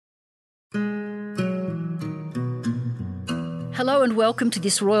Hello and welcome to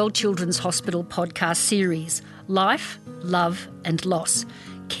this Royal Children's Hospital podcast series, Life, Love and Loss,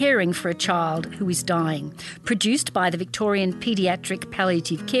 Caring for a Child Who is Dying, produced by the Victorian Paediatric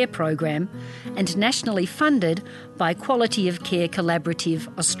Palliative Care Program and nationally funded by Quality of Care Collaborative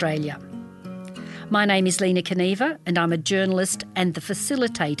Australia. My name is Lena Kaniva and I'm a journalist and the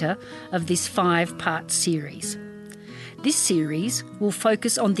facilitator of this 5-part series. This series will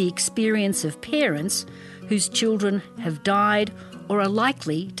focus on the experience of parents whose children have died or are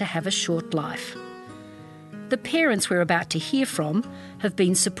likely to have a short life. The parents we're about to hear from have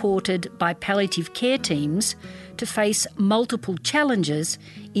been supported by palliative care teams to face multiple challenges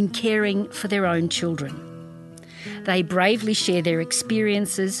in caring for their own children. They bravely share their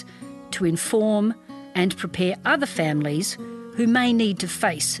experiences to inform and prepare other families who may need to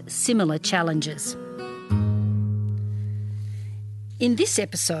face similar challenges. In this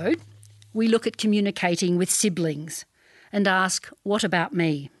episode, we look at communicating with siblings and ask, what about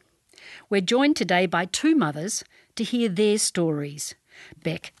me? We're joined today by 2 mothers to hear their stories,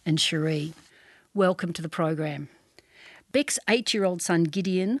 Beck and Cherie. Welcome to the program. Beck's 8-year-old son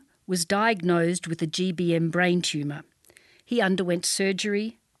Gideon was diagnosed with a GBM brain tumour. He underwent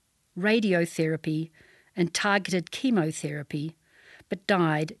surgery, radiotherapy and targeted chemotherapy, but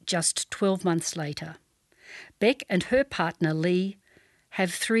died just 12 months later. Beck and her partner Lee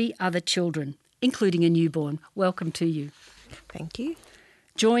have 3 other children, including a newborn. Welcome to you. Thank you.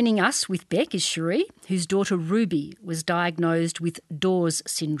 Joining us with Beck is Cherie, whose daughter Ruby was diagnosed with Dawes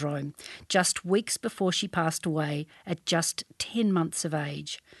syndrome just weeks before she passed away at just 10 months of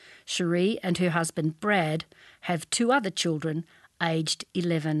age. Cherie and her husband Brad have 2 other children aged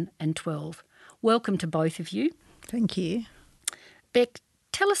 11 and 12. Welcome to both of you. Thank you. Beck,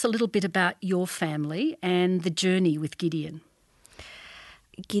 tell us a little bit about your family and the journey with Gideon.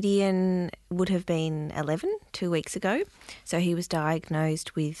 Gideon would have been 11 2 weeks ago. So he was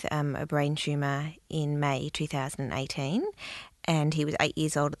diagnosed with a brain tumour in May 2018 and he was 8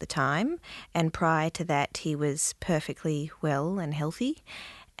 years old at the time. And prior to that, he was perfectly well and healthy.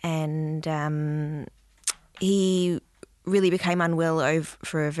 And he really became unwell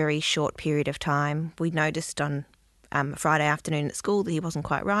for a very short period of time. We noticed on Friday afternoon at school that he wasn't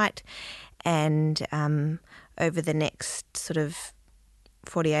quite right. And over the next sort of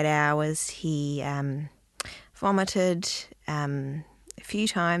 48 hours, he vomited a few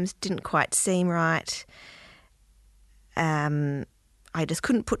times, didn't quite seem right. I just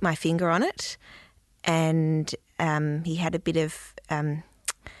couldn't put my finger on it. And he had a bit of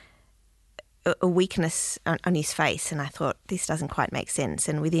a weakness on his face, and I thought, this doesn't quite make sense.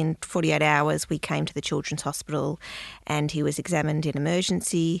 And within 48 hours, we came to the Children's Hospital and he was examined in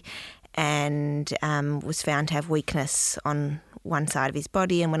emergency and was found to have weakness on one side of his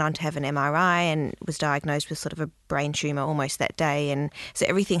body and went on to have an MRI and was diagnosed with sort of a brain tumour almost that day. And so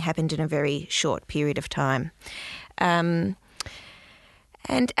everything happened in a very short period of time. And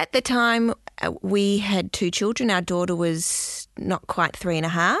at the time, we had 2 children. Our daughter was not quite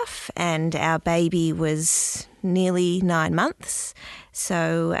 3.5 and our baby was nearly 9 months.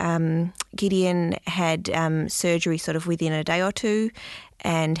 So Gideon had surgery sort of within a day or 2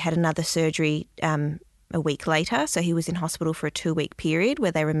 and had another surgery a week later. So he was in hospital for a 2-week period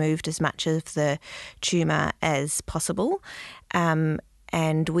where they removed as much of the tumour as possible.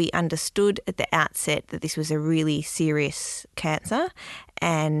 And we understood at the outset that this was a really serious cancer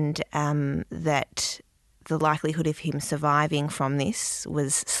and that the likelihood of him surviving from this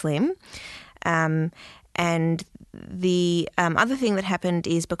was slim. And the other thing that happened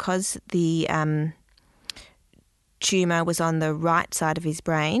is because the tumour was on the right side of his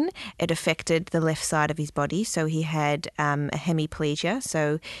brain, it affected the left side of his body. So he had a hemiplegia,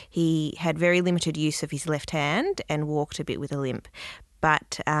 so he had very limited use of his left hand and walked a bit with a limp.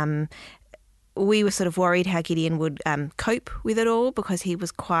 But we were sort of worried how Gideon would cope with it all because he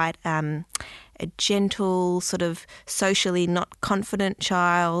was quite a gentle, sort of socially not confident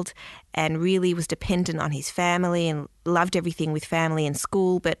child and really was dependent on his family and loved everything with family and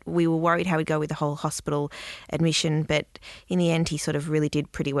school. But we were worried how he'd go with the whole hospital admission. But in the end, he sort of really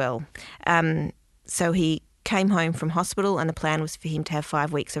did pretty well. So he came home from hospital and the plan was for him to have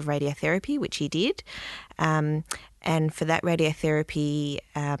 5 weeks of radiotherapy, which he did. And for that radiotherapy,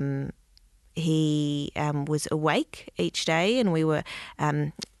 he was awake each day and we were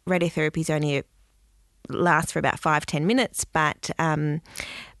radiotherapy is only lasts for about 5-10 minutes, but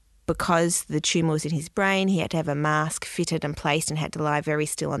because the tumour was in his brain, he had to have a mask fitted and placed and had to lie very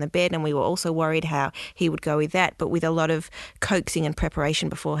still on the bed, and we were also worried how he would go with that. But with a lot of coaxing and preparation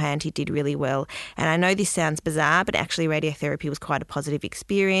beforehand, he did really well. And I know this sounds bizarre, but actually radiotherapy was quite a positive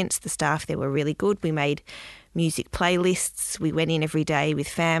experience. The staff there were really good. We made music playlists. We went in every day with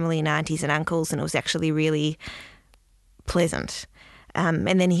family and aunties and uncles, and it was actually really pleasant. And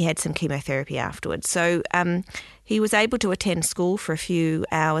then he had some chemotherapy afterwards. So he was able to attend school for a few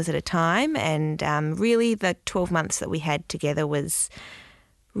hours at a time, and really the 12 months that we had together was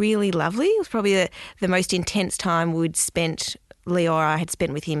really lovely. It was probably the most intense time we'd spent, Leo or I had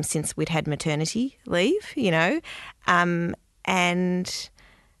spent with him since we'd had maternity leave, and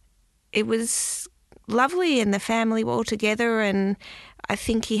it was lovely, and the family were all together, and I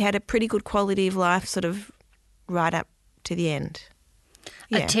think he had a pretty good quality of life sort of right up to the end.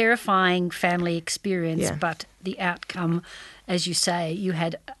 A terrifying family experience, Yeah. but the outcome, as you say, you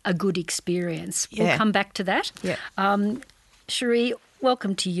had a good experience. Yeah. We'll come back to that. Yeah. Cherie,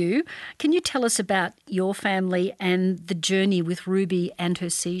 welcome to you. Can you tell us about your family and the journey with Ruby and her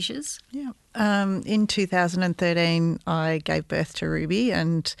seizures? Yeah. In 2013, I gave birth to Ruby,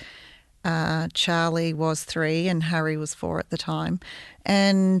 and Charlie was 3 and Harry was 4 at the time.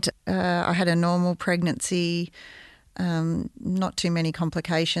 And I had a normal pregnancy, not too many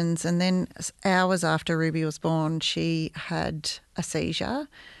complications. And then hours after Ruby was born, she had a seizure,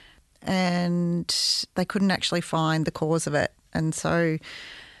 and they couldn't actually find the cause of it. And so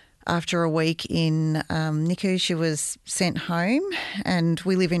after a week in NICU, she was sent home, and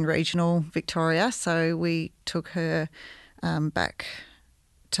we live in regional Victoria, so we took her back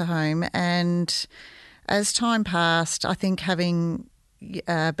to home. And as time passed, I think having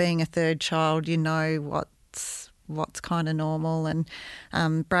being a third child, what's kind of normal.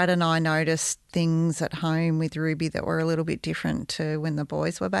 And Brad and I noticed things at home with Ruby that were a little bit different to when the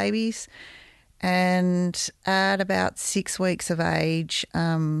boys were babies. And at about 6 weeks of age,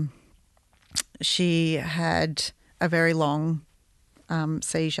 she had a very long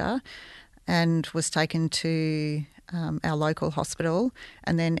seizure and was taken to our local hospital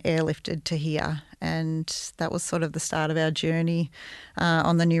and then airlifted to here. And that was sort of the start of our journey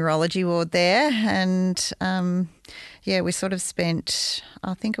on the neurology ward there. And we sort of spent,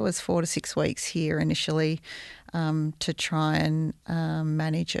 I think it was 4 to 6 weeks here initially to try and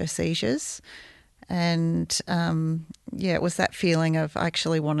manage her seizures. And it was that feeling of I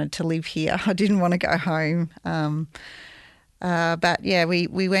actually wanted to live here. I didn't want to go home.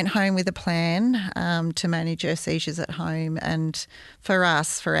 We went home with a plan to manage her seizures at home. And for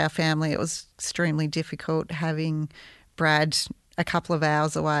us, for our family, it was extremely difficult having Brad a couple of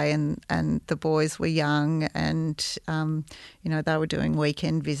hours away, and the boys were young, and they were doing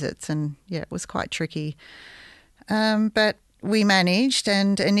weekend visits, and it was quite tricky. But we managed,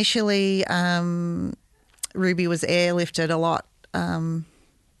 and initially Ruby was airlifted a lot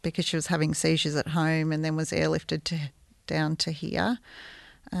because she was having seizures at home, and then was airlifted down to here.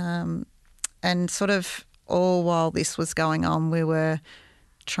 And sort of all while this was going on, we were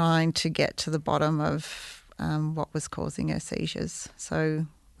trying to get to the bottom of what was causing her seizures. So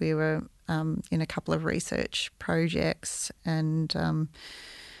we were in a couple of research projects, and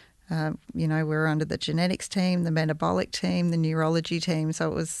we were under the genetics team, the metabolic team, the neurology team.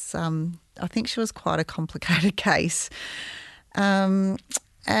 So it was, I think she was quite a complicated case. As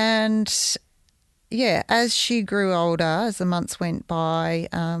she grew older, as the months went by,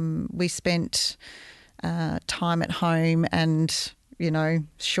 we spent time at home and,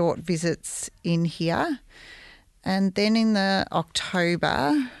 short visits in here. And then in the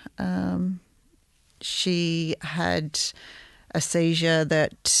October, she had a seizure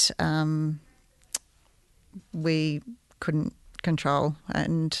that we couldn't control,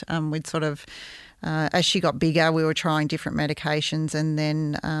 and we'd sort of, as she got bigger, we were trying different medications, and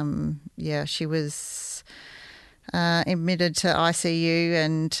then she was admitted to ICU,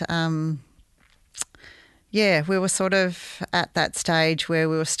 and we were sort of at that stage where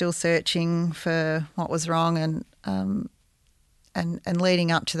we were still searching for what was wrong, and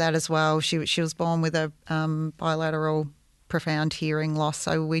leading up to that as well, she was born with a bilateral profound hearing loss,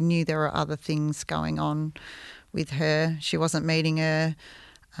 so we knew there were other things going on with her. She wasn't meeting her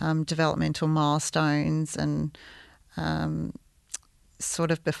developmental milestones, and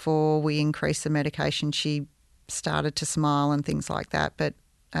sort of before we increased the medication, she started to smile and things like that, but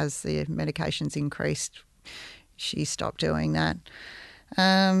as the medications increased, she stopped doing that.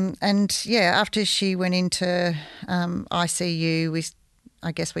 After she went into ICU,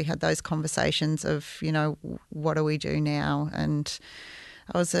 I guess we had those conversations of, what do we do now? And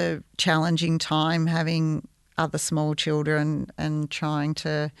it was a challenging time having other small children and trying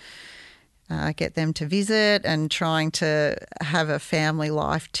to get them to visit and trying to have a family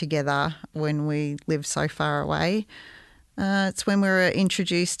life together when we live so far away. It's when we were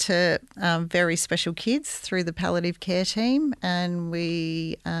introduced to very special kids through the palliative care team, and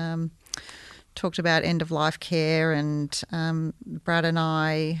we talked about end-of-life care, and Brad and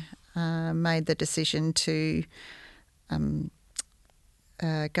I made the decision to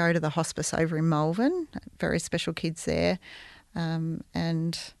go to the hospice over in Malvern, very special kids there,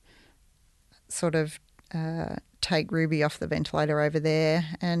 and sort of take Ruby off the ventilator over there.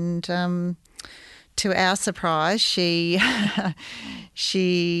 And to our surprise, she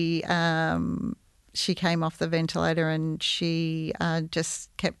came off the ventilator and she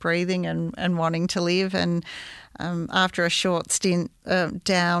just kept breathing and wanting to live. And after a short stint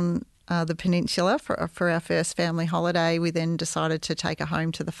down the peninsula for our first family holiday, we then decided to take her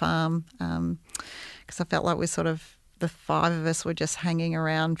home to the farm because I felt like we sort of, the five of us were just hanging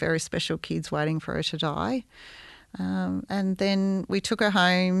around very special kids waiting for her to die. And then we took her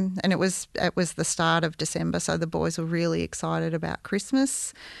home, and it was the start of December, so the boys were really excited about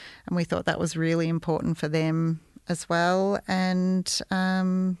Christmas, and we thought that was really important for them as well. And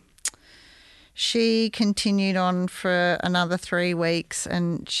she continued on for another 3 weeks,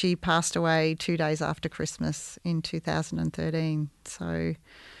 and she passed away 2 days after Christmas in 2013. So,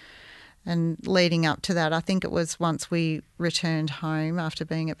 and leading up to that, I think it was once we returned home after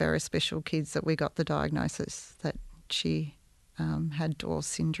being at Very Special Kids that we got the diagnosis that she had Doyle's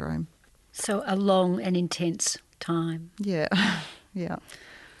syndrome. So a long and intense time. Yeah, yeah.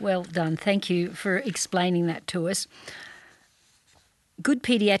 Well done. Thank you for explaining that to us. Good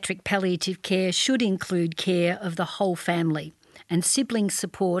paediatric palliative care should include care of the whole family, and sibling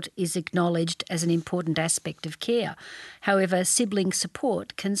support is acknowledged as an important aspect of care. However, sibling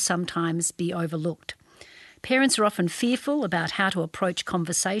support can sometimes be overlooked. Parents are often fearful about how to approach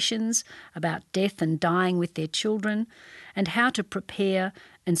conversations about death and dying with their children, and how to prepare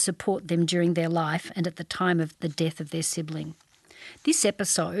and support them during their life and at the time of the death of their sibling. This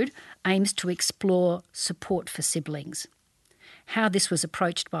episode aims to explore support for siblings, how this was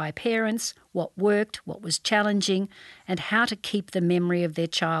approached by parents, what worked, what was challenging, and how to keep the memory of their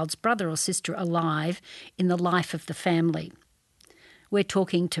child's brother or sister alive in the life of the family. We're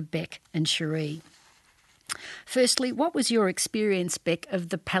talking to Beck and Cherie. Firstly, what was your experience, Beck, of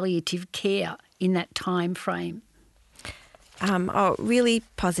the palliative care in that time frame? Really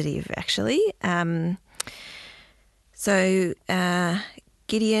positive, actually. So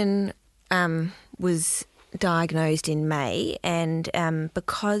Gideon was diagnosed in May, and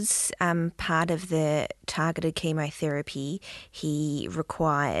because part of the targeted chemotherapy he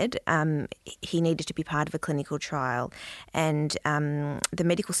required, he needed to be part of a clinical trial. And the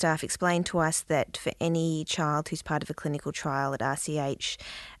medical staff explained to us that for any child who's part of a clinical trial at RCH,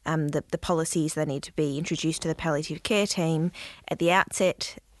 the policies that need to be introduced to the palliative care team at the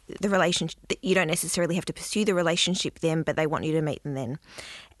outset. The relationship, you don't necessarily have to pursue the relationship then, but they want you to meet them then.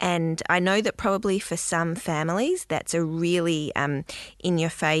 And I know that probably for some families that's a really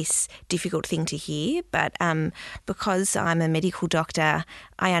in-your-face, difficult thing to hear. But because I'm a medical doctor,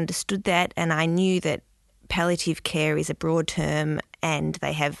 I understood that, and I knew that palliative care is a broad term and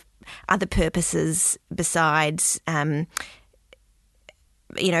they have other purposes besides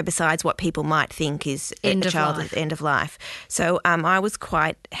besides what people might think is a child's end of life. So I was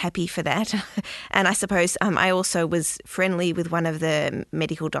quite happy for that. And I suppose I also was friendly with one of the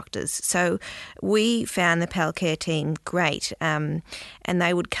medical doctors. So we found the PAL care team great. And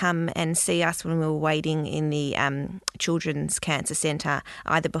they would come and see us when we were waiting in the Children's Cancer Centre,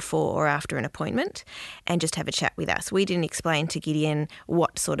 either before or after an appointment, and just have a chat with us. We didn't explain to Gideon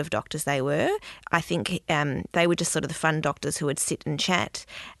what sort of doctors they were. I think they were just sort of the fun doctors who would sit and chat.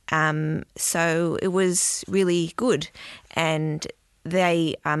 So it was really good, and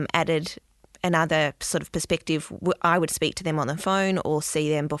they added another sort of perspective. I would speak to them on the phone or see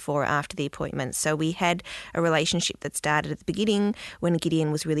them before or after the appointment. So we had a relationship that started at the beginning when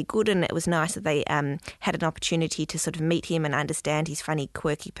Gideon was really good, and it was nice that they had an opportunity to sort of meet him and understand his funny,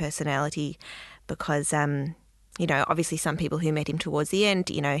 quirky personality, because obviously some people who met him towards the end,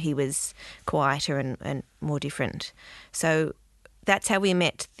 he was quieter and more different. So that's how we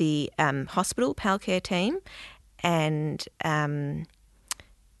met the hospital PAL care team, and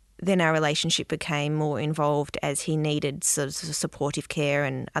then our relationship became more involved as he needed sort of supportive care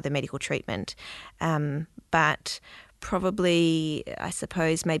and other medical treatment. But probably, I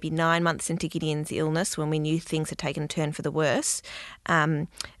suppose, maybe 9 months into Gideon's illness, when we knew things had taken a turn for the worse,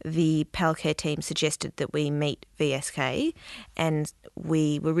 the palliative team suggested that we meet VSK, and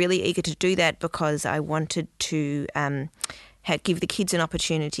we were really eager to do that because I wanted to give the kids an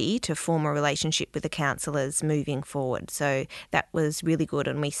opportunity to form a relationship with the counsellors moving forward. So that was really good,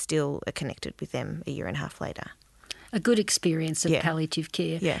 and we still are connected with them a year and a half later. A good experience of palliative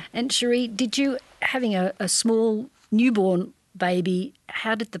care. Yeah. And Cherie, did you, having a small newborn baby,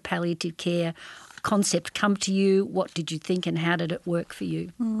 how did the palliative care concept come to you? What did you think, and how did it work for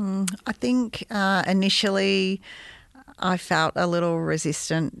you? I think initially I felt a little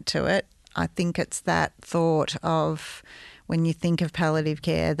resistant to it. I think it's that thought of, when you think of palliative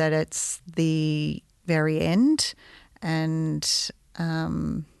care, that it's the very end, and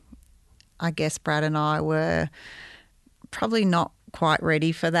I guess Brad and I were probably not quite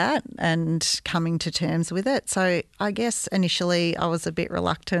ready for that and coming to terms with it. So I guess initially I was a bit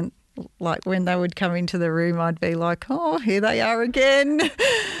reluctant. Like when they would come into the room, I'd be like, oh, here they are again.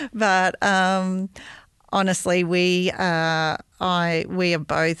 But honestly, we are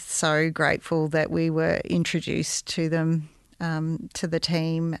both so grateful that we were introduced to them, to the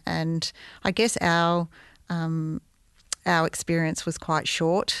team. And I guess our experience was quite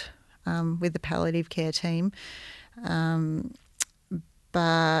short with the palliative care team.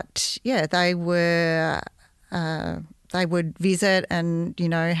 But yeah, they would visit and,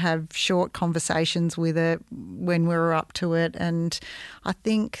 have short conversations with it when we were up to it. And I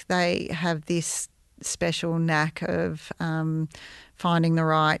think they have this special knack of finding the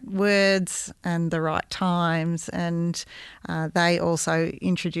right words and the right times. And they also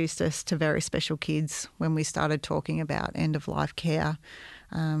introduced us to very special kids when we started talking about end-of-life care.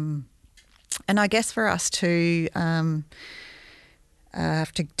 And I guess for us too,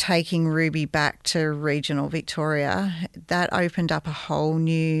 after taking Ruby back to regional Victoria, that opened up a whole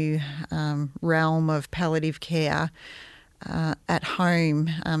new realm of palliative care at home.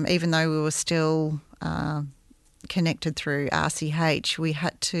 Even though we were still connected through RCH, we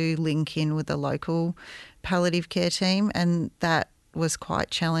had to link in with the local palliative care team, and that was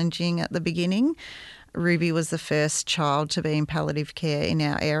quite challenging at the beginning. Ruby was the first child to be in palliative care in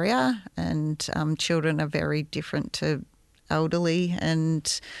our area, and children are very different to elderly,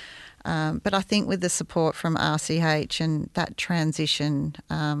 and but I think with the support from RCH and that transition,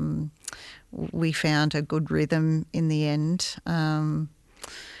 we found a good rhythm in the end.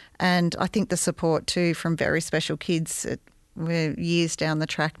 And I think the support too from Very Special Kids, we're years down the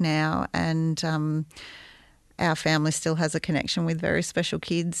track now, and our family still has a connection with Very Special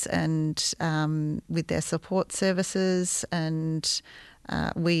Kids and with their support services, and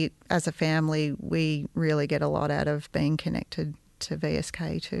we, as a family, we really get a lot out of being connected to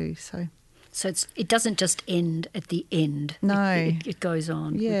VSK too. So it doesn't just end at the end. No. It goes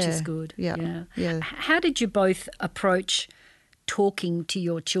on, which is good. Yeah. How did you both approach talking to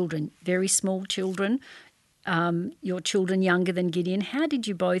your children, very small children, your children younger than Gideon? How did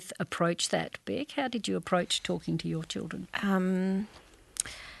you both approach that, Beck? How did you approach talking to your children?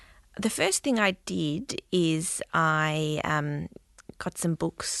 The first thing I did is I got some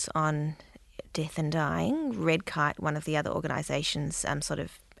books on death and dying. Red Kite, one of the other organisations, sort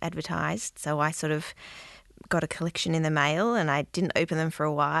of advertised. So I sort of got a collection in the mail, and I didn't open them for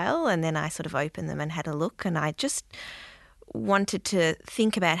a while, and then I sort of opened them and had a look, and I just wanted to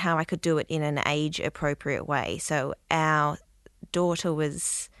think about how I could do it in an age-appropriate way. So our daughter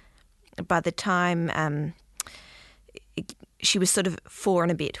was, by the time she was sort of 4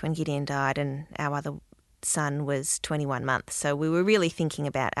 and a bit when Gideon died, and our other son was 21 months. So we were really thinking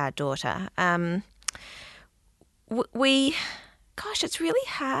about our daughter. It's really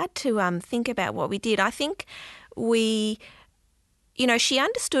hard to think about what we did. I think she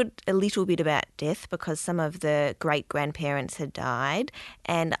understood a little bit about death because some of the great-grandparents had died,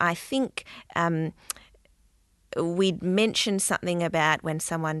 and I think we'd mentioned something about when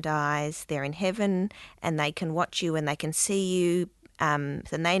someone dies, they're in heaven and they can watch you and they can see you, and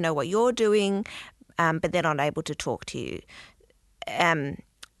they know what you're doing, but they're not able to talk to you.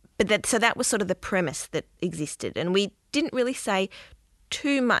 So that was sort of the premise that existed, and we didn't really say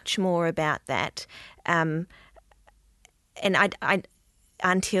too much more about that. And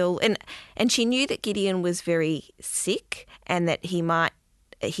she knew that Gideon was very sick and that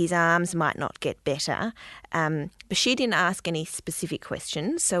his arms might not get better, but she didn't ask any specific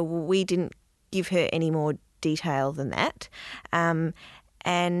questions, so we didn't give her any more detail than that. And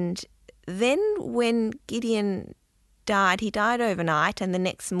then when Gideon died, he died overnight, and the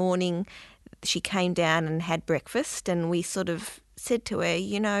next morning she came down and had breakfast, and we sort of said to her,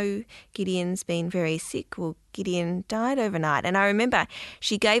 Gideon's been very sick. Well, Gideon died overnight. And I remember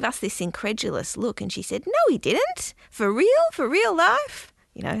she gave us this incredulous look and she said, no, he didn't. For real life?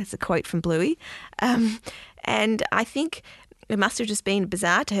 It's a quote from Bluey. And I think it must have just been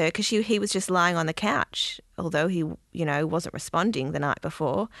bizarre to her because he was just lying on the couch, although he, wasn't responding the night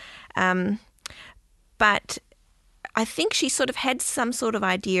before. But I think she sort of had some sort of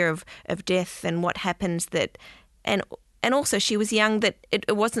idea of death and what happens and also she was young, that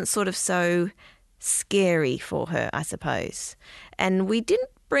it wasn't sort of so scary for her, I suppose. And we didn't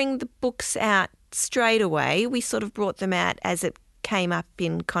bring the books out straight away. We sort of brought them out as it came up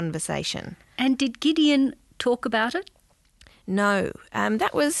in conversation. And did Gideon talk about it? No.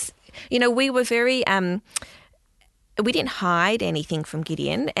 That was, we were very... we didn't hide anything from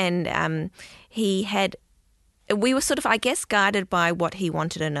Gideon, and we were sort of, I guess, guided by what he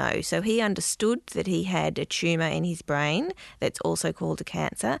wanted to know. So he understood that he had a tumour in his brain that's also called a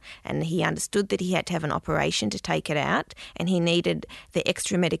cancer, and he understood that he had to have an operation to take it out, and he needed the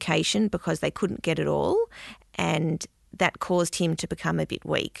extra medication because they couldn't get it all, and that caused him to become a bit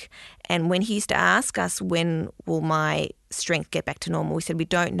weak. And when he used to ask us, when will my strength get back to normal, we said, we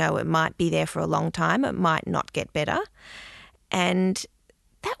don't know. It might be there for a long time. It might not get better. And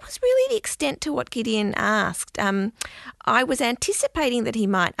that was really the extent to what Gideon asked. I was anticipating that he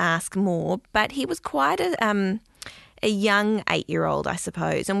might ask more, but he was quite a young 8-year-old, I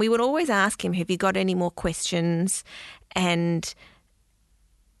suppose. And we would always ask him, have you got any more questions? And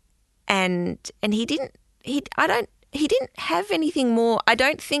he didn't have anything more. I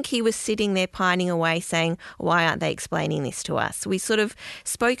don't think he was sitting there pining away saying, why aren't they explaining this to us? We sort of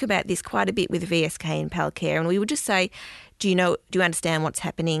spoke about this quite a bit with VSK and PalCare, and we would just say, do you understand what's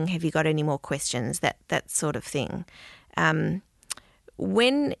happening? Have you got any more questions? That sort of thing.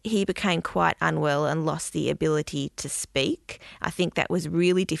 When he became quite unwell and lost the ability to speak, I think that was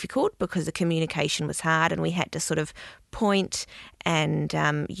really difficult because the communication was hard, and we had to sort of point and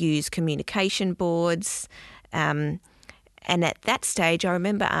use communication boards. And at that stage, I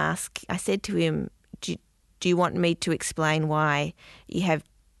remember I said to him, do you want me to explain why you have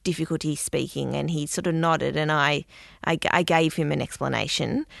difficulty speaking? And he sort of nodded, and I gave him an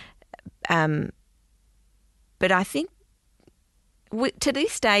explanation. But I think to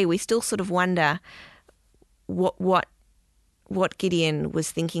this day, we still sort of wonder what Gideon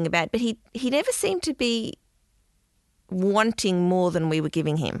was thinking about. But he never seemed to be wanting more than we were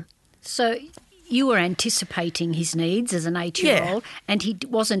giving him. So you were anticipating his needs as an 8-year-old, and he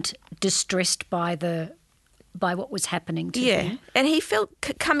wasn't distressed by what was happening to him. And he felt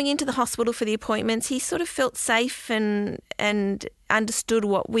coming into the hospital for the appointments, he sort of felt safe and understood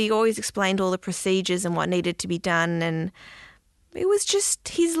what we always explained, all the procedures and what needed to be done, and it was just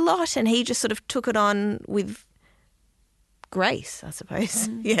his lot, and he just sort of took it on with grace, I suppose.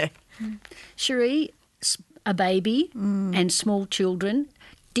 Yeah. Cherie, a baby and small children,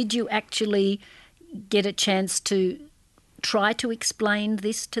 did you actually get a chance to try to explain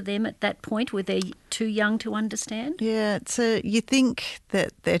this to them at that point? Were they too young to understand? Yeah, you think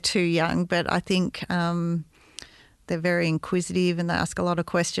that they're too young, but I think they're very inquisitive and they ask a lot of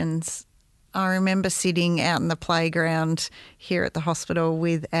questions. I remember sitting out in the playground here at the hospital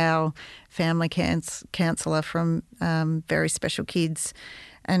with our family counsellor from Very Special Kids,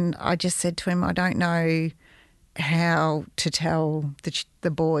 and I just said to him, I don't know how to tell the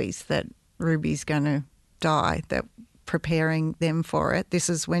boys that Ruby's going to die, that preparing them for it. This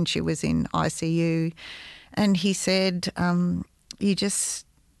is when she was in ICU. And he said, he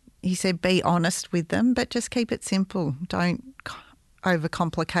said, be honest with them, but just keep it simple. Don't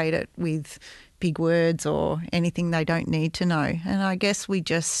overcomplicate it with big words or anything they don't need to know. And I guess we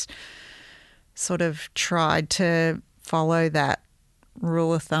just sort of tried to follow that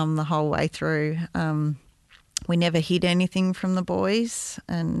rule of thumb the whole way through. We never hid anything from the boys,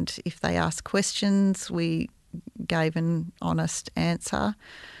 and if they asked questions, we gave an honest answer.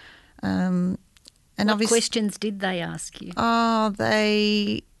 And what questions did they ask you? Oh,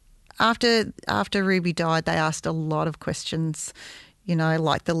 after Ruby died, they asked a lot of questions,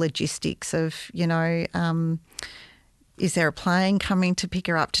 like the logistics of, is there a plane coming to pick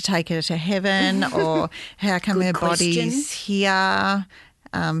her up to take her to heaven, or how come her body's here?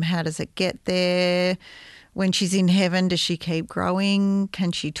 How does it get there? When she's in heaven, does she keep growing?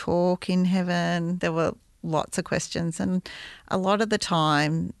 Can she talk in heaven? There were lots of questions, and a lot of the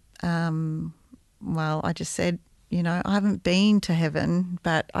time, I just said, I haven't been to heaven,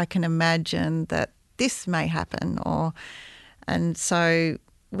 but I can imagine that this may happen, and so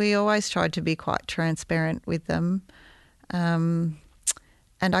we always tried to be quite transparent with them. And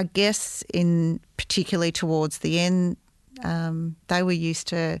I guess particularly towards the end, they were used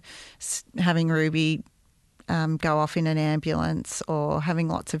to having Ruby go off in an ambulance or having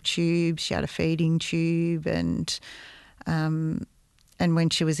lots of tubes. She had a feeding tube, and when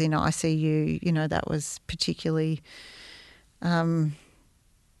she was in ICU, that was particularly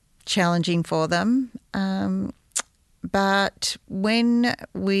challenging for them. But when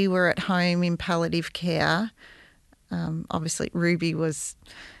we were at home in palliative care, obviously Ruby was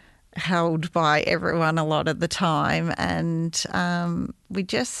held by everyone a lot of the time, and we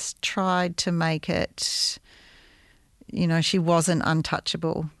just tried to make it, she wasn't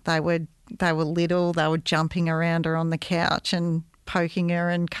untouchable. They were little, they were jumping around her on the couch and poking her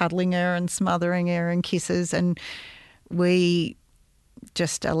and cuddling her and smothering her and kisses, and we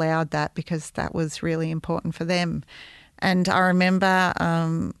just allowed that because that was really important for them. And I remember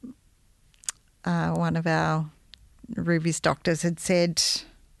one of our Ruby's doctors had said,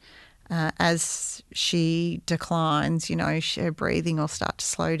 as she declines, her breathing will start to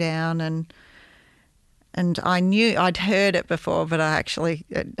slow down, and I knew I'd heard it before, but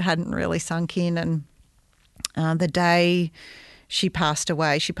it hadn't really sunk in. And the day she passed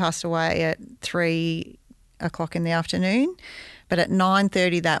away at 3 o'clock in the afternoon, but at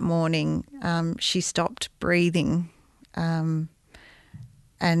 9:30 that morning, she stopped breathing, and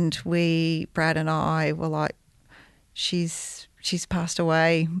Brad and I were like, she's passed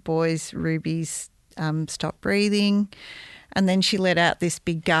away, boys. Ruby's stopped breathing, and then she let out this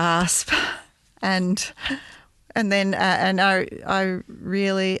big gasp, and then I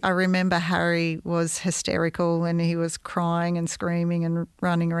remember Harry was hysterical, and he was crying and screaming and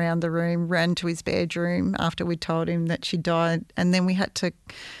running around the room, ran to his bedroom after we told him that she died, and then we had to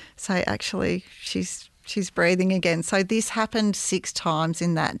say, actually, she's breathing again. So this happened 6 times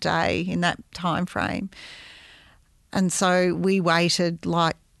in that day, in that time frame. And so we waited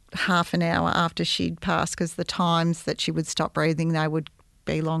like half an hour after she'd passed, because the times that she would stop breathing, they would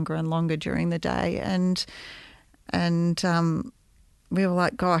be longer and longer during the day. And we were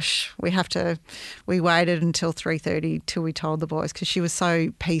like, gosh, we waited until 3:30 till we told the boys, because she was so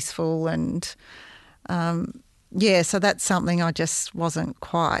peaceful. And so that's something I just wasn't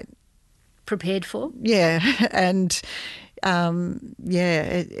quite prepared for. Yeah. And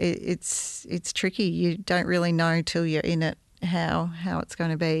it's tricky. You don't really know till you're in it how it's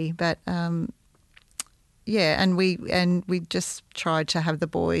going to be. But and we just tried to have the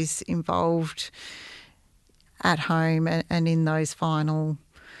boys involved at home and in those final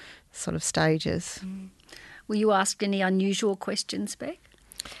sort of stages. Were you asked any unusual questions, Beck?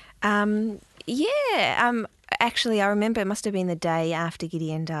 Actually, I remember it must have been the day after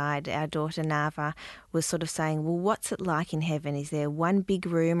Gideon died. Our daughter Nava was sort of saying, well, what's it like in heaven? Is there one big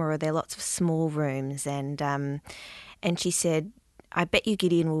room or are there lots of small rooms? And she said, I bet you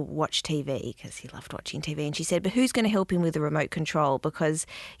Gideon will watch TV, because he loved watching TV. And she said, but who's going to help him with the remote control? Because,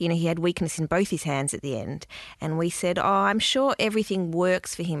 he had weakness in both his hands at the end. And we said, I'm sure everything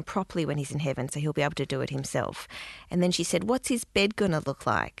works for him properly when he's in heaven, so he'll be able to do it himself. And then she said, what's his bed going to look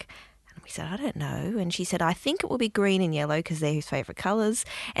like? We said, I don't know. And she said, I think it will be green and yellow because they're his favourite colours.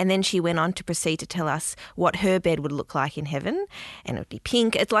 And then she went on to proceed to tell us what her bed would look like in heaven. And it would be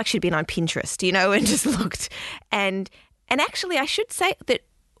pink. It's like she'd been on Pinterest, and just looked. And actually, I should say that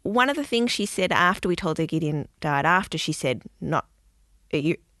one of the things she said after we told her Gideon died, after she said, not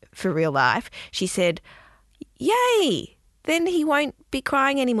for real life, she said, yay, then he won't be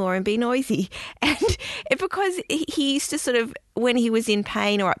crying anymore and be noisy. And because he used to sort of, when he was in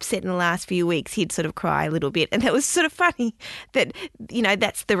pain or upset in the last few weeks, he'd sort of cry a little bit. And that was sort of funny that,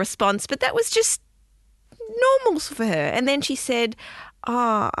 that's the response. But that was just normal for her. And then she said,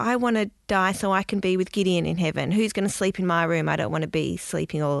 I want to die so I can be with Gideon in heaven. Who's going to sleep in my room? I don't want to be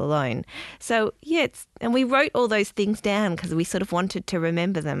sleeping all alone. So, and we wrote all those things down because we sort of wanted to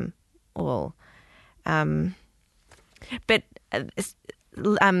remember them all. But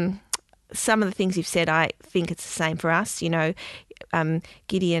some of the things you've said, I think it's the same for us.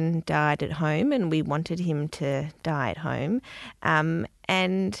 Gideon died at home and we wanted him to die at home.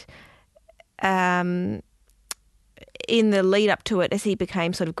 In the lead up to it, as he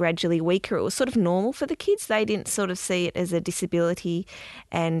became sort of gradually weaker, it was sort of normal for the kids. They didn't sort of see it as a disability.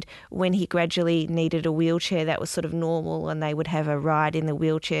 And when he gradually needed a wheelchair, that was sort of normal, and they would have a ride in the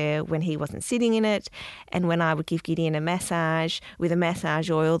wheelchair when he wasn't sitting in it. And when I would give Gideon a massage with a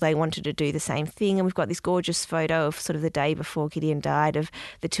massage oil, they wanted to do the same thing. And we've got this gorgeous photo of sort of the day before Gideon died of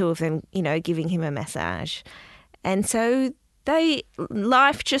the two of them, giving him a massage. And so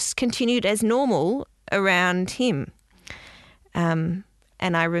life just continued as normal around him. And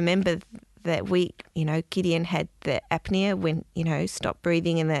I remember that Gideon had the apnea, when, stopped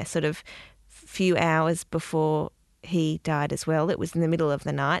breathing in the sort of few hours before he died as well. It was in the middle of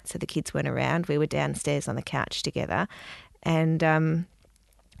the night, so the kids weren't around. We were downstairs on the couch together. And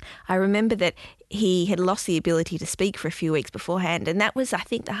I remember that he had lost the ability to speak for a few weeks beforehand, and that was, I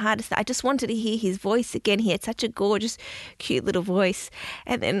think, the hardest. I just wanted to hear his voice again. He had such a gorgeous, cute little voice.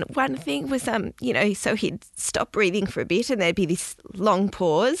 And then one thing was, so he'd stop breathing for a bit and there'd be this long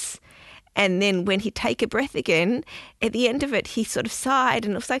pause. And then when he'd take a breath again, at the end of it, he sort of sighed,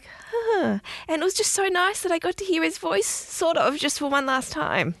 and it was like, huh. And it was just so nice that I got to hear his voice sort of just for one last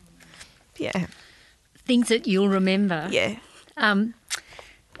time. Yeah. Things that you'll remember. Yeah.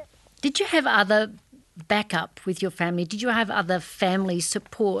 Did you have other backup with your family? Did you have other family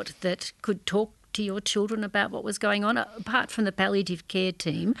support that could talk to your children about what was going on? Apart from the palliative care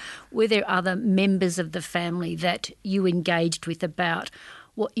team, were there other members of the family that you engaged with about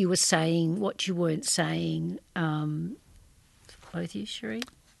what you were saying, what you weren't saying? Both of you, Cherie?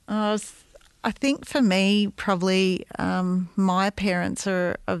 I think for me, probably my parents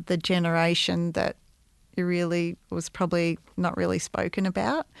are of the generation that it really was probably not really spoken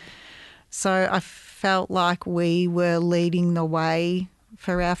about. So I felt like we were leading the way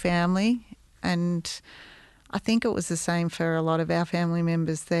for our family, and I think it was the same for a lot of our family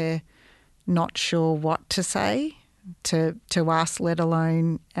members. They're not sure what to say to us, let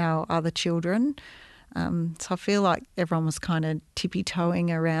alone our other children. So I feel like everyone was kind of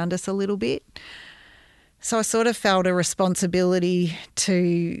tippy-toeing around us a little bit. So I sort of felt a responsibility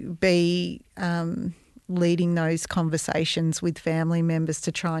to be leading those conversations with family members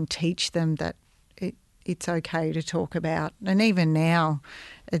to try and teach them that it's okay to talk about. And even now,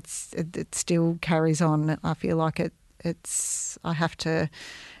 it still carries on. I feel like I have to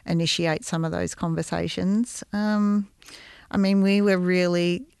initiate some of those conversations. We were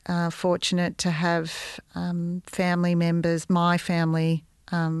really fortunate to have family members. My family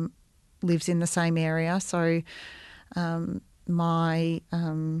lives in the same area, so my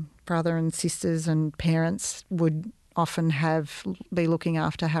brother and sisters and parents would often be looking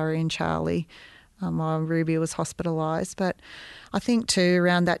after Harry and Charlie while Ruby was hospitalised. But I think too,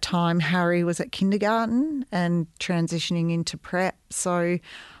 around that time, Harry was at kindergarten and transitioning into prep. So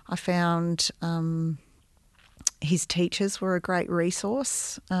I found his teachers were a great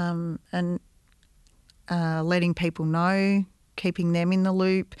resource, and letting people know, keeping them in the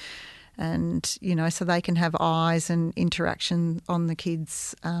loop, and, so they can have eyes and interaction on the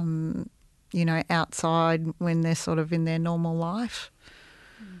kids, outside when they're sort of in their normal life.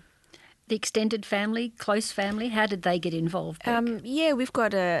 The extended family, close family, how did they get involved, Beck? We've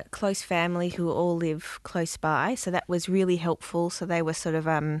got a close family who all live close by, so that was really helpful. So they were sort of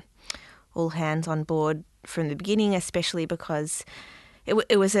all hands on board from the beginning, especially because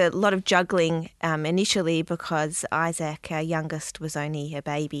it was a lot of juggling initially, because Isaac, our youngest, was only a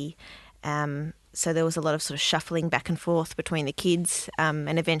baby. So there was a lot of sort of shuffling back and forth between the kids,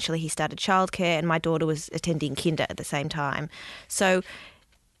 and eventually he started childcare, and my daughter was attending kinder at the same time. So,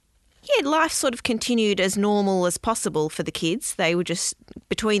 life sort of continued as normal as possible for the kids. They were just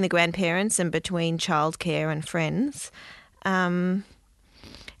between the grandparents and between childcare and friends. And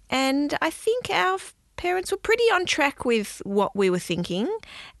I think our parents were pretty on track with what we were thinking,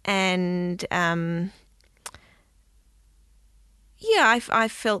 and I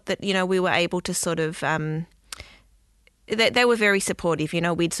felt that, we were able to sort of they were very supportive.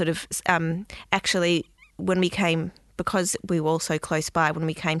 We'd sort of actually, when we came, because we were all so close by, when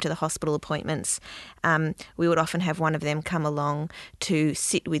we came to the hospital appointments, we would often have one of them come along to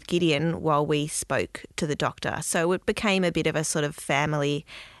sit with Gideon while we spoke to the doctor. So it became a bit of a sort of family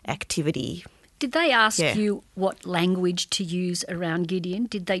activity. Did they ask you what language to use around Gideon?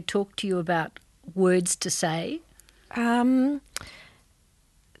 Did they talk to you about words to say? I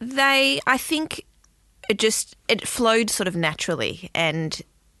think it flowed sort of naturally, and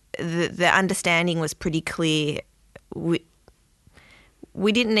the understanding was pretty clear. We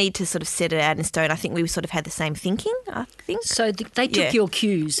didn't need to sort of set it out in stone. I think we sort of had the same thinking, I think. So they took your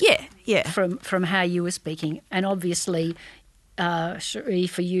cues from how you were speaking. And obviously, Cherie,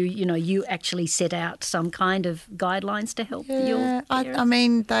 for you, you actually set out some kind of guidelines to help your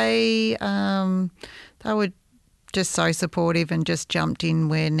parents. They were just so supportive and just jumped in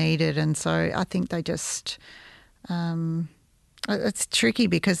where needed. And so I think they just it's tricky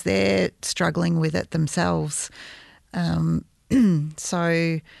because they're struggling with it themselves. We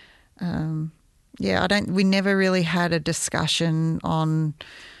never really had a discussion on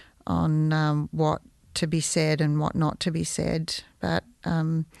what to be said and what not to be said. But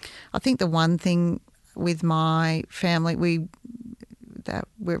I think the one thing with my family, that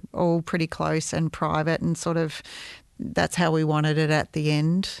we're all pretty close and private, and sort of that's how we wanted it at the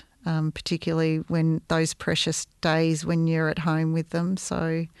end, particularly when those precious days when you're at home with them.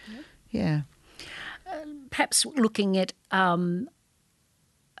 So, yeah. Perhaps looking at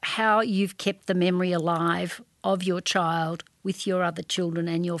how you've kept the memory alive of your child with your other children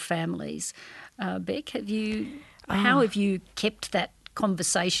and your families. Beck, how have you kept that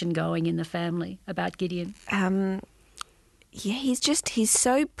conversation going in the family about Gideon? He's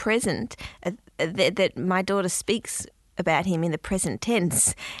so present that my daughter speaks about him in the present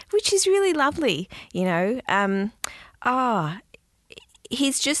tense, which is really lovely, you know.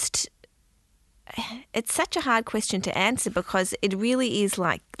 He's just... It's such a hard question to answer because it really is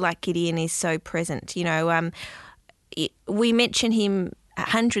like Gideon is so present. You know, we mention him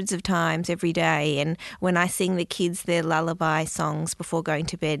hundreds of times every day, and when I sing the kids their lullaby songs before going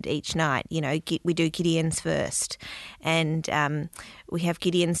to bed each night, you know, we do Gideon's first, and we have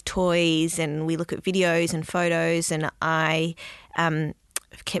Gideon's toys, and we look at videos and photos, and I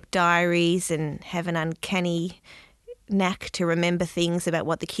kept diaries and have an uncanny knack to remember things about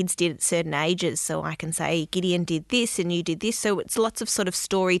what the kids did at certain ages, so I can say Gideon did this and you did this. So it's lots of sort of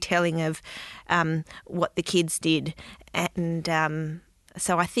storytelling of what the kids did, and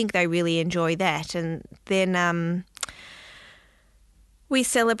so I think they really enjoy that. And then we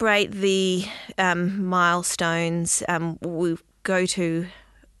celebrate the milestones.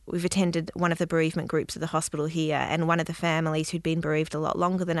 We've attended one of the bereavement groups at the hospital here, and one of the families who'd been bereaved a lot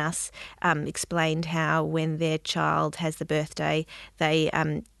longer than us explained how when their child has the birthday, they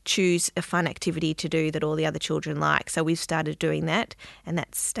choose a fun activity to do that all the other children like. So we've started doing that, and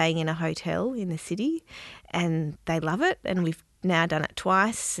that's staying in a hotel in the city, and they love it, and we've now done it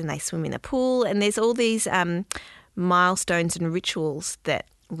twice, and they swim in the pool, and there's all these milestones and rituals that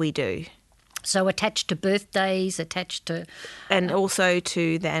we do. So attached to birthdays, attached to... And also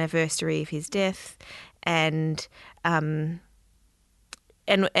to the anniversary of his death, and the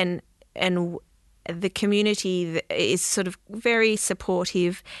community is sort of very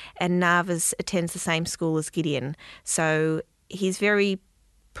supportive, and Narva's attends the same school as Gideon, so he's very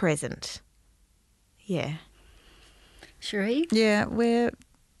present. Yeah. Cherie? Yeah, we're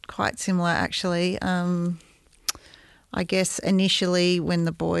quite similar actually. I guess initially when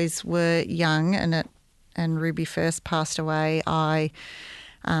the boys were young and Ruby first passed away, I'd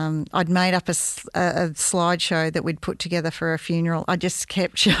made up a slideshow that we'd put together for a funeral. I just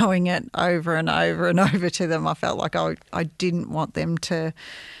kept showing it over and over and over to them. I felt like I didn't want them to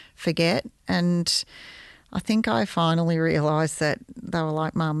forget, and I think I finally realised that they were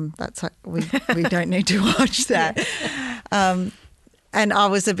like, "Mum, we don't need to watch that." And I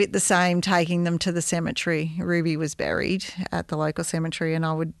was a bit the same, taking them to the cemetery. Ruby was buried at the local cemetery, and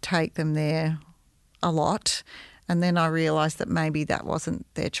I would take them there a lot. And then I realised that maybe that wasn't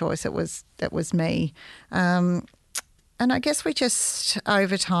their choice; that was me. And I guess we just,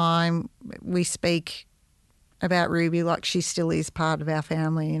 over time, we speak about Ruby like she still is part of our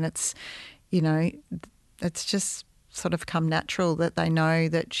family, and it's, you know, it's just sort of come natural that they know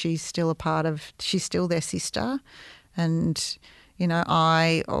that she's still their sister, and. You know,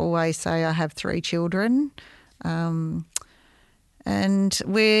 I always say I have 3 children, and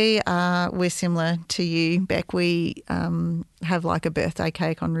we're similar to you, Beck. We have like a birthday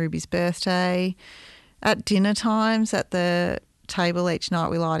cake on Ruby's birthday. At dinner times, at the table each night,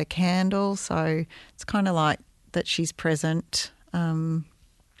 we light a candle, so it's kind of like that she's present. And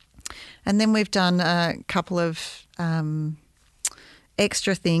then we've done a couple of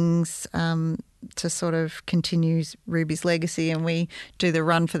extra things to sort of continue Ruby's legacy, and we do the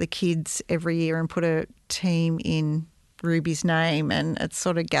Run for the Kids every year and put a team in Ruby's name, and it's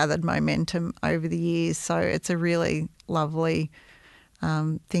sort of gathered momentum over the years. So it's a really lovely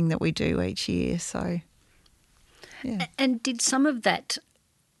thing that we do each year. So, yeah. And did some of that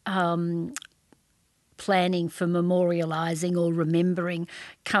planning for memorialising or remembering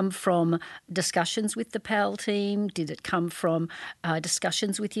come from discussions with the PAL team? Did it come from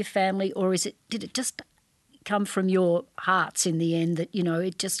discussions with your family, or did it just come from your hearts in the end that, you know,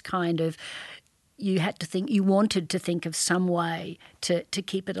 it just kind of, you wanted to think of some way to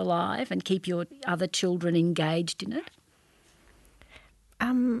keep it alive and keep your other children engaged in it?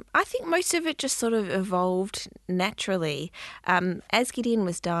 I think most of it just sort of evolved naturally. As Gideon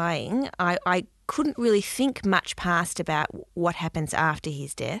was dying, I couldn't really think much past about what happens after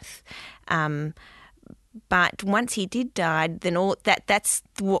his death. But once he did die, then that's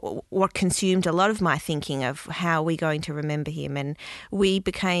what consumed a lot of my thinking of how we're going to remember him. And we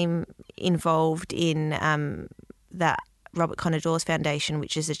became involved in the Robert Connor Dawes Foundation,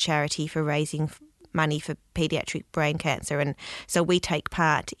 which is a charity for raising money for paediatric brain cancer. And so we take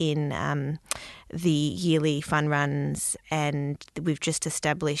part in the yearly fun runs, and we've just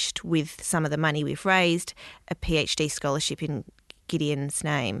established, with some of the money we've raised, a PhD scholarship in Gideon's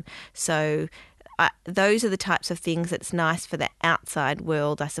name. So those are the types of things that's nice for the outside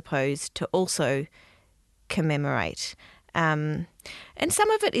world, I suppose, to also commemorate. And some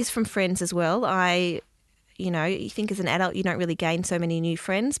of it is from friends as well. You think as an adult you don't really gain so many new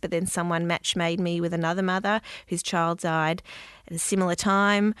friends, but then someone match-made me with another mother whose child died at a similar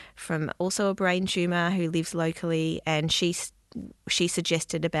time from also a brain tumour, who lives locally, and she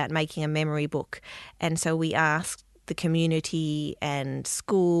suggested about making a memory book. And so we asked the community and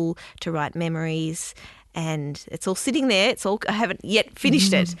school to write memories, and it's all sitting there. I haven't yet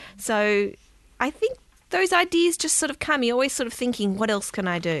finished it. So I think those ideas just sort of come. You're always sort of thinking, what else can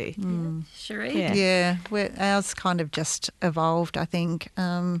I do? Cherie? Yeah, ours kind of just evolved, I think.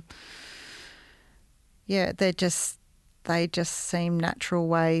 They just seem natural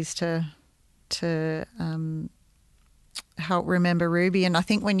ways to help remember Ruby. And I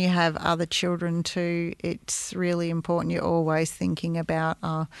think when you have other children too, it's really important. You're always thinking about,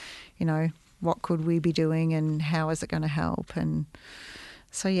 what could we be doing and how is it going to help? And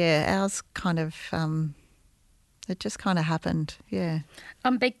so, ours kind of... it just kind of happened, yeah.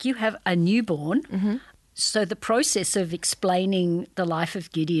 Beck, you have a newborn. So the process of explaining the life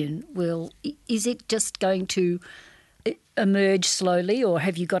of Gideon, is it just going to emerge slowly, or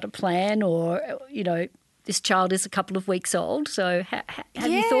have you got a plan, or, this child is a couple of weeks old, so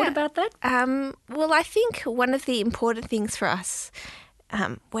have you thought about that? Well, I think one of the important things for us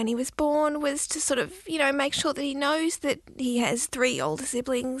when he was born was to sort of, make sure that he knows that he has 3 older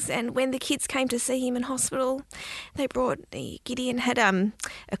siblings. And when the kids came to see him in hospital, Gideon had a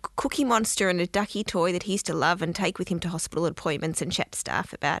Cookie Monster and a ducky toy that he used to love and take with him to hospital appointments and chat to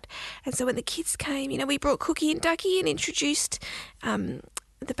staff about. And so when the kids came, we brought Cookie and Ducky and introduced the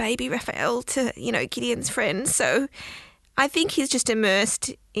baby Raphael to, Gideon's friends. So I think he's just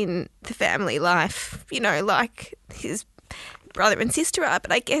immersed in the family life, like his brother and sister are, but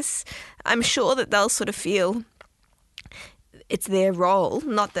I guess I'm sure that they'll sort of feel it's their role,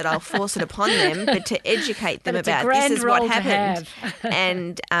 not that I'll force it upon them, but to educate them about this is what happened.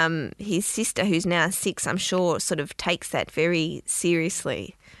 And his sister, who's now 6, I'm sure sort of takes that very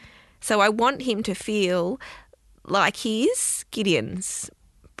seriously. So I want him to feel like he is Gideon's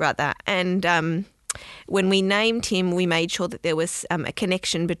brother. And when we named him, we made sure that there was a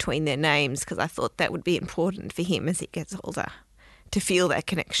connection between their names, because I thought that would be important for him as he gets older, to feel that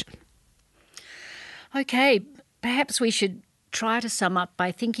connection. Okay, perhaps we should try to sum up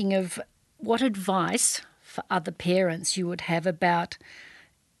by thinking of what advice for other parents you would have about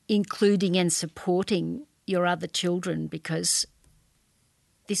including and supporting your other children, because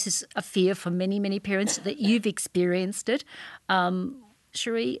this is a fear for many, many parents that you've experienced it.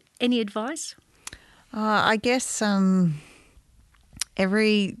 Cherie, any advice? I guess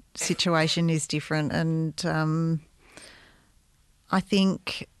every situation is different, and I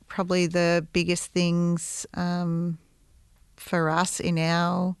think probably the biggest things for us in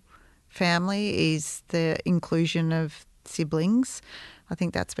our family is the inclusion of siblings. I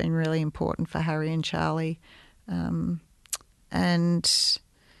think that's been really important for Harry and Charlie, and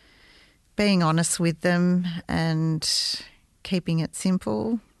being honest with them and keeping it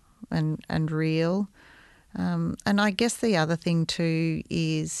simple and real. And I guess the other thing too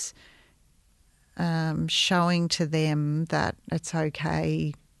is showing to them that it's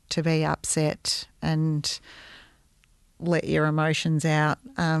okay to be upset and let your emotions out.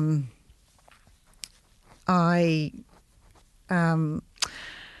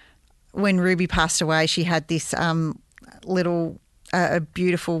 When Ruby passed away, she had this little a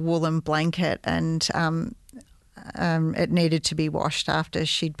beautiful woolen blanket, and it needed to be washed after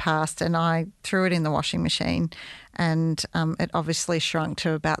she'd passed, and I threw it in the washing machine, and it obviously shrunk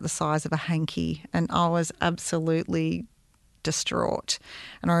to about the size of a hanky, and I was absolutely distraught.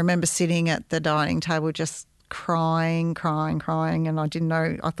 And I remember sitting at the dining table just crying, and I didn't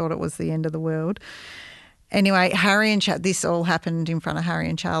know, I thought it was the end of the world. Anyway, this all happened in front of Harry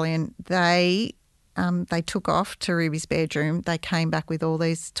and Charlie, and they took off to Ruby's bedroom. They came back with all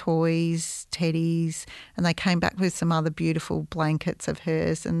these toys, teddies, and they came back with some other beautiful blankets of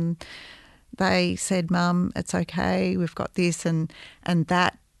hers. And they said, "Mum, it's okay, we've got this." And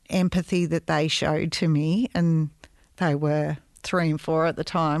that empathy that they showed to me, and they were 3 and 4 at the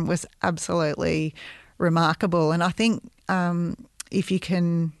time, was absolutely remarkable. And I think if you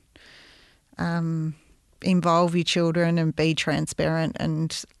can involve your children and be transparent,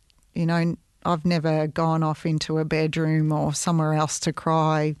 and, I've never gone off into a bedroom or somewhere else to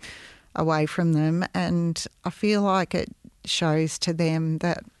cry away from them, and I feel like it shows to them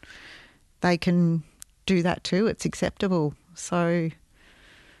that they can do that too. It's acceptable. So,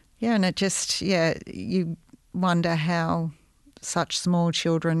 yeah, and it just, you wonder how such small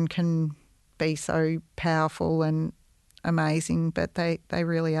children can be so powerful and amazing, but they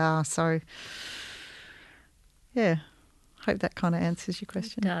really are. So, yeah, hope that kind of answers your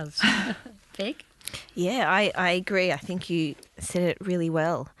question. It does. Beck? Yeah, I agree. I think you said it really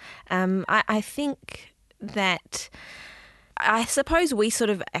well. I think that I suppose we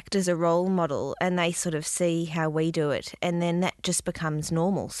sort of act as a role model and they sort of see how we do it, and then that just becomes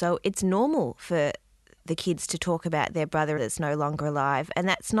normal. So it's normal for the kids to talk about their brother that's no longer alive, and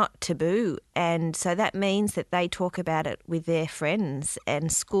that's not taboo. And so that means that they talk about it with their friends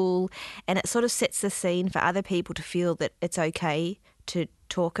and school, and it sort of sets the scene for other people to feel that it's okay to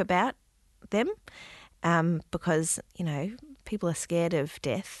talk about them, because, people are scared of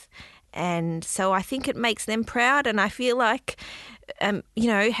death. And so I think it makes them proud, and I feel like,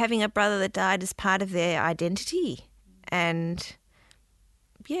 having a brother that died is part of their identity. And,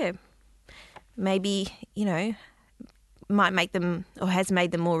 yeah, maybe, might make them, or has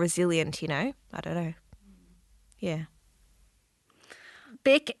made them more resilient, I don't know. Yeah.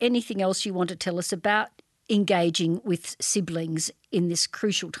 Beck, anything else you want to tell us about engaging with siblings in this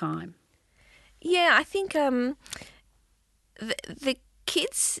crucial time? Yeah, I think the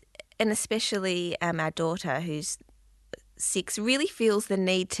kids, and especially our daughter who's 6, really feels the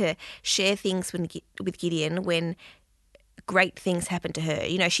need to share things with Gideon when great things happen to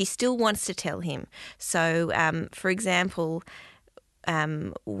her. She still wants to tell him. So, for example,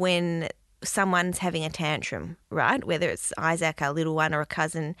 when someone's having a tantrum, right, whether it's Isaac, our little one, or a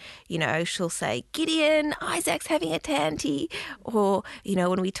cousin, she'll say, Gideon, Isaac's having a tanty. Or,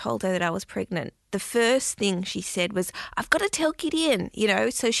 when we told her that I was pregnant, the first thing she said was, I've got to tell Gideon,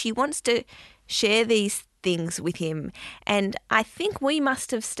 so she wants to share these things with him. And I think we must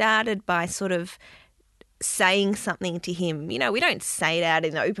have started by sort of saying something to him. We don't say it out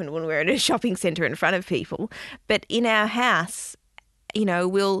in the open when we're at a shopping centre in front of people, but in our house,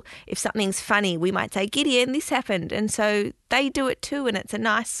 if something's funny, we might say, Gideon, this happened. And so they do it too, and it's a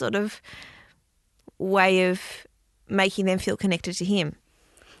nice sort of way of making them feel connected to him.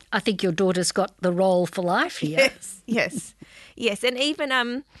 I think your daughter's got the role for life here. Yes. And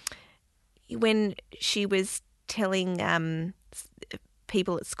even when she was telling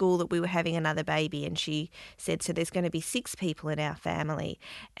people at school that we were having another baby, and she said, so there's going to be 6 people in our family.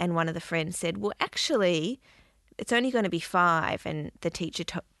 And one of the friends said, well, actually, it's only going to be 5. And the teacher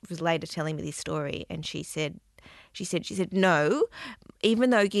was later telling me this story, and she said, no,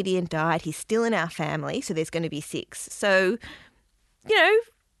 even though Gideon died, he's still in our family, so there's going to be 6. So,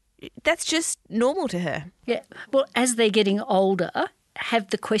 that's just normal to her. Yeah. Well, as they're getting older, have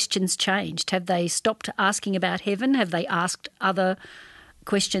the questions changed? Have they stopped asking about heaven? Have they asked other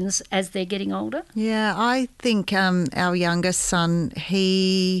questions as they're getting older? Yeah, I think our youngest son,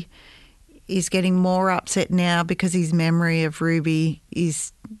 he is getting more upset now because his memory of Ruby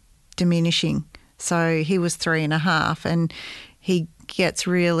is diminishing. So he was 3.5, and he gets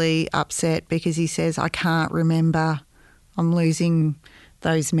really upset because he says, I can't remember, I'm losing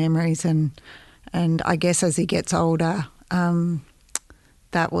those memories. And I guess as he gets older,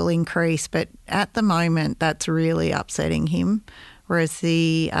 that will increase. But at the moment, that's really upsetting him, whereas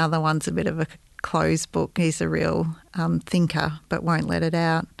the other one's a bit of a closed book. He's a real thinker but won't let it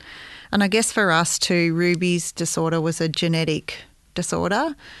out. And I guess for us too, Ruby's disorder was a genetic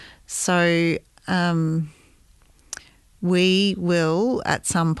disorder. So we will at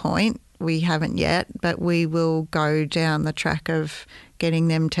some point, we haven't yet, but we will go down the track of getting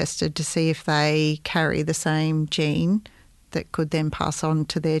them tested to see if they carry the same gene that could then pass on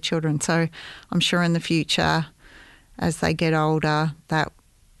to their children. So I'm sure in the future, as they get older, that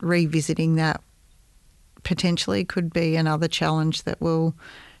revisiting that potentially could be another challenge that we'll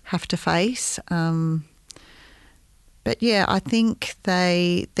have to face. But yeah, I think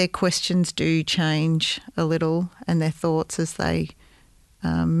their questions do change a little, and their thoughts as they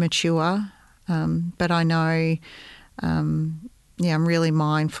mature. But I know, I'm really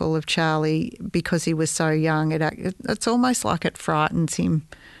mindful of Charlie because he was so young. It's almost like it frightens him.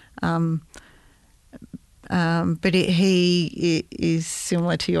 But he is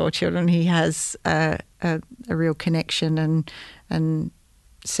similar to your children. He has a real connection and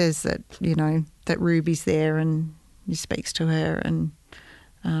says that, that Ruby's there and he speaks to her. And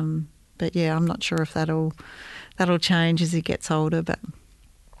but yeah, I'm not sure if that'll change as he gets older. But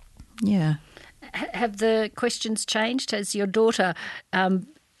yeah. Have the questions changed? Has your daughter,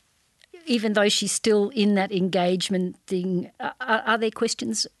 even though she's still in that engagement thing, are there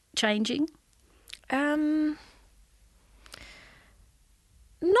questions changing?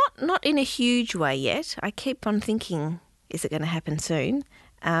 Not in a huge way yet. I keep on thinking, is it going to happen soon?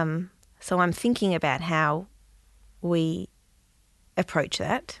 So I'm thinking about how we approach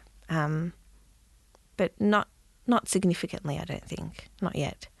that, but not significantly, I don't think. Not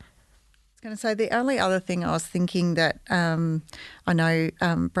yet. I was going to say the only other thing I was thinking that I know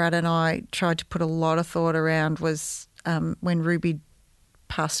Brad and I tried to put a lot of thought around was when Ruby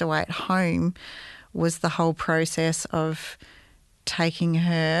passed away at home, was the whole process of taking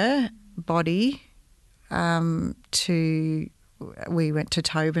her body we went to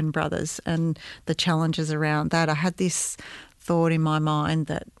Tobin Brothers and the challenges around that. I had this thought in my mind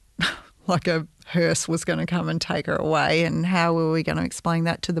that like a hearse was going to come and take her away, and how were we going to explain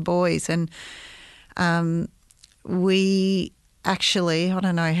that to the boys? And we actually, I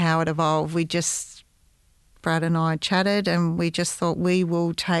don't know how it evolved, Brad and I chatted and we just thought we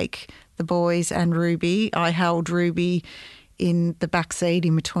will take the boys and Ruby. I held Ruby in the back seat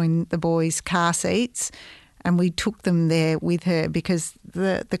in between the boys' car seats, and we took them there with her because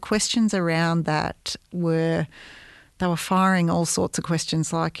the questions around that they were firing all sorts of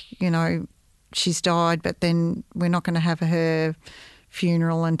questions like, she's died, but then we're not going to have her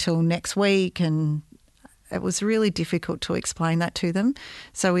funeral until next week. And it was really difficult to explain that to them.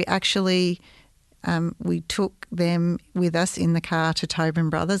 So we actually, we took them with us in the car to Tobin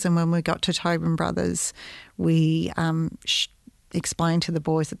Brothers. And when we got to Tobin Brothers, we explained to the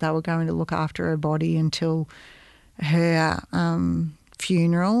boys that they were going to look after her body until her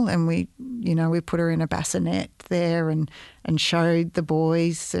funeral. And we put her in a bassinet there and showed the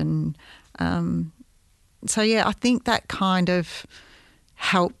boys. And so, yeah, I think that kind of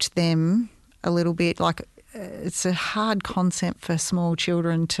helped them a little bit. Like, it's a hard concept for small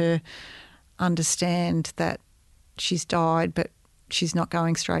children to understand that she's died, but she's not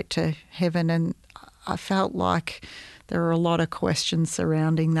going straight to heaven. And I felt like there were a lot of questions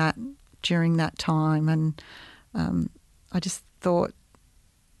surrounding that during that time. And I just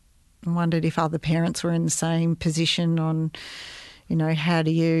wondered if other parents were in the same position on, how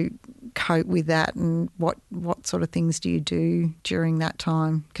do you cope with that, and what sort of things do you do during that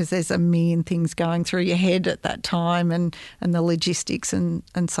time? Because there's a million things going through your head at that time, and the logistics and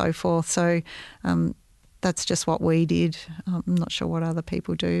so forth. So that's just what we did. I'm not sure what other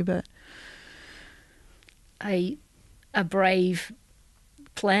people do, but a brave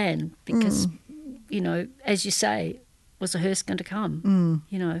plan because, as you say, was a hearse going to come?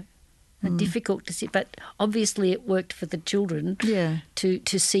 Difficult to see, but obviously it worked for the children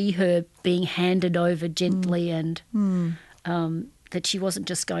to see her being handed over gently and that she wasn't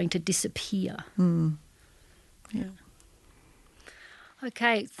just going to disappear. Yeah.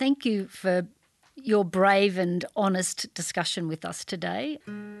 Okay, thank you for your brave and honest discussion with us today.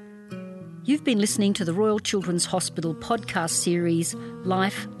 You've been listening to the Royal Children's Hospital podcast series,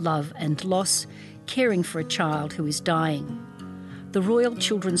 Life, Love and Loss, Caring for a Child Who is Dying. The Royal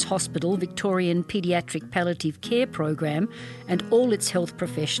Children's Hospital Victorian Paediatric Palliative Care Program and all its health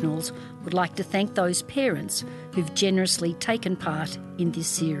professionals would like to thank those parents who've generously taken part in this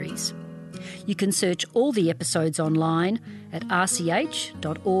series. You can search all the episodes online at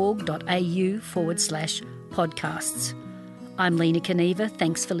rch.org.au/podcasts. I'm Lena Kaniva.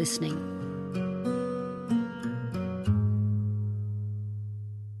 Thanks for listening.